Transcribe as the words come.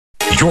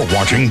You're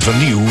watching the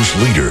news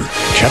leader,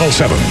 Channel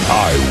 7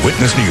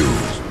 Eyewitness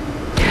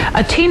News.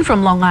 A teen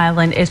from Long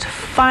Island is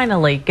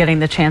finally getting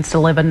the chance to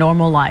live a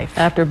normal life.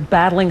 After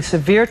battling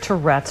severe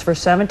Tourette's for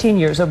 17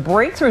 years, a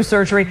breakthrough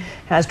surgery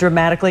has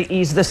dramatically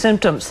eased the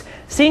symptoms.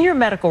 Senior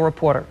medical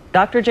reporter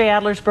Dr. J.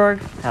 Adlersberg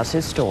has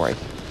his story.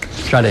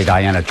 Shade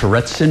Diana,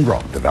 Tourette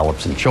Syndrome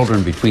develops in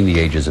children between the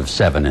ages of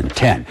 7 and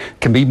 10.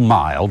 Can be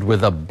mild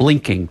with a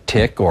blinking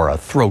tic or a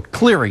throat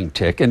clearing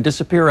tic and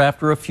disappear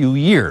after a few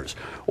years.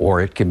 Or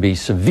it can be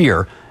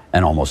severe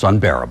and almost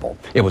unbearable.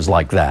 It was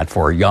like that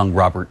for young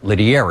Robert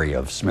Lettieri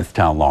of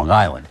Smithtown, Long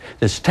Island.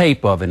 This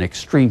tape of an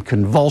extreme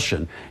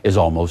convulsion is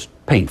almost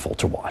painful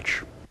to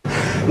watch.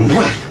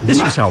 This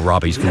is how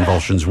Robbie's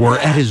convulsions were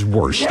at his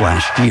worst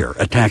last year.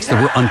 Attacks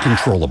that were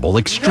uncontrollable,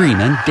 extreme,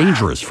 and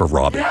dangerous for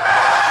Robbie.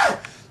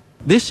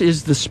 This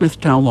is the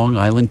Smithtown, Long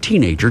Island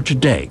teenager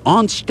today,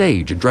 on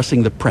stage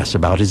addressing the press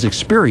about his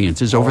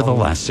experiences over the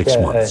last 6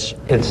 months.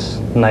 It's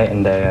night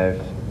and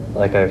day,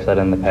 like I've said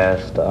in the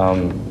past.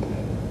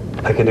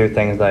 I could do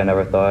things that I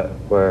never thought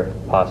were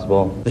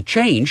possible. The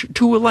change,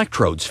 2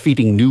 electrodes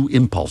feeding new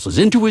impulses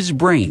into his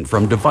brain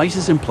from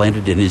devices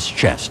implanted in his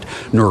chest.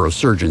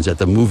 Neurosurgeons at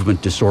the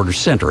Movement Disorder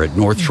Center at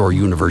North Shore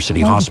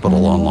University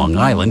Hospital on Long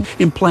Island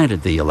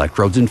implanted the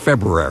electrodes in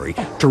February.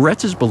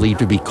 Tourette's is believed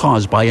to be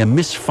caused by a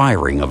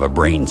misfiring of a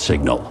brain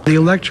signal. The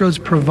electrodes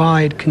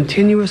provide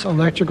continuous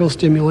electrical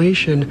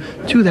stimulation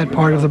to that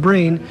part of the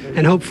brain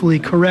and hopefully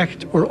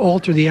correct or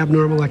alter the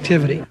abnormal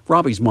activity.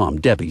 Robbie's mom,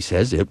 Debbie,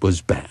 says it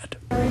was bad.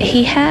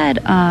 He had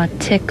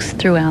tics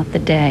throughout the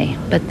day,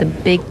 but the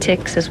big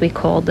tics, as we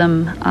called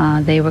them,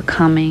 they were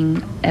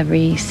coming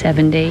every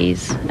 7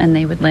 days, and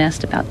they would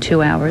last about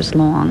 2 hours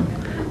long,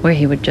 where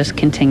he would just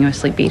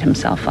continuously beat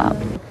himself up.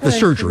 The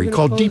surgery,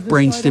 called deep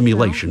brain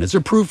stimulation, is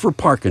approved for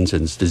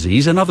Parkinson's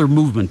disease and other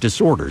movement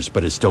disorders,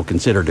 but is still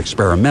considered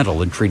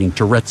experimental in treating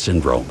Tourette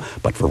syndrome.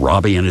 But for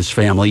Robbie and his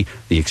family,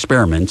 the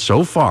experiment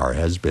so far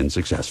has been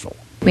successful.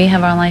 We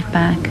have our life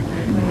back.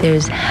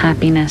 There's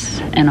happiness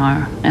in our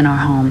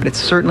home. It's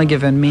certainly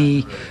given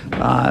me,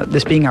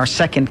 this being our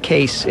second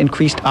case,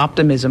 increased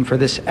optimism for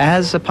this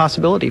as a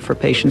possibility for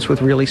patients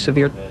with really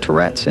severe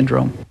Tourette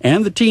syndrome.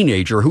 And the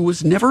teenager, who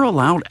was never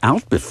allowed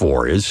out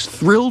before, is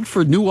thrilled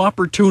for new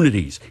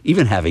opportunities,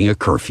 even having a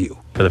curfew.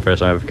 For the first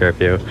time I have a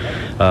curfew,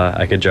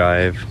 I could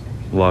drive,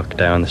 walk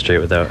down the street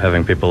without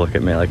having people look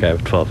at me like I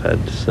have 12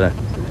 heads.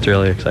 It's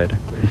really exciting.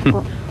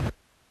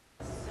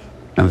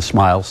 And the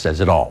smile says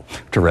it all.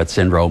 Tourette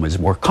syndrome is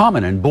more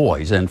common in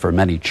boys, and for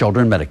many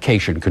children,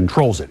 medication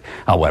controls it.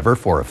 However,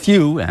 for a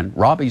few, and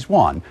Robbie's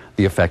one,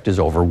 the effect is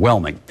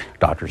overwhelming.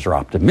 Doctors are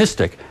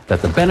optimistic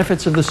that the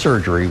benefits of the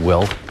surgery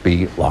will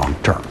be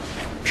long-term.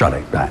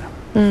 Shade, Diana.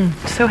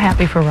 So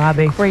happy for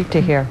Robbie. Great to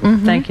hear.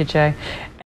 Thank you, Jay.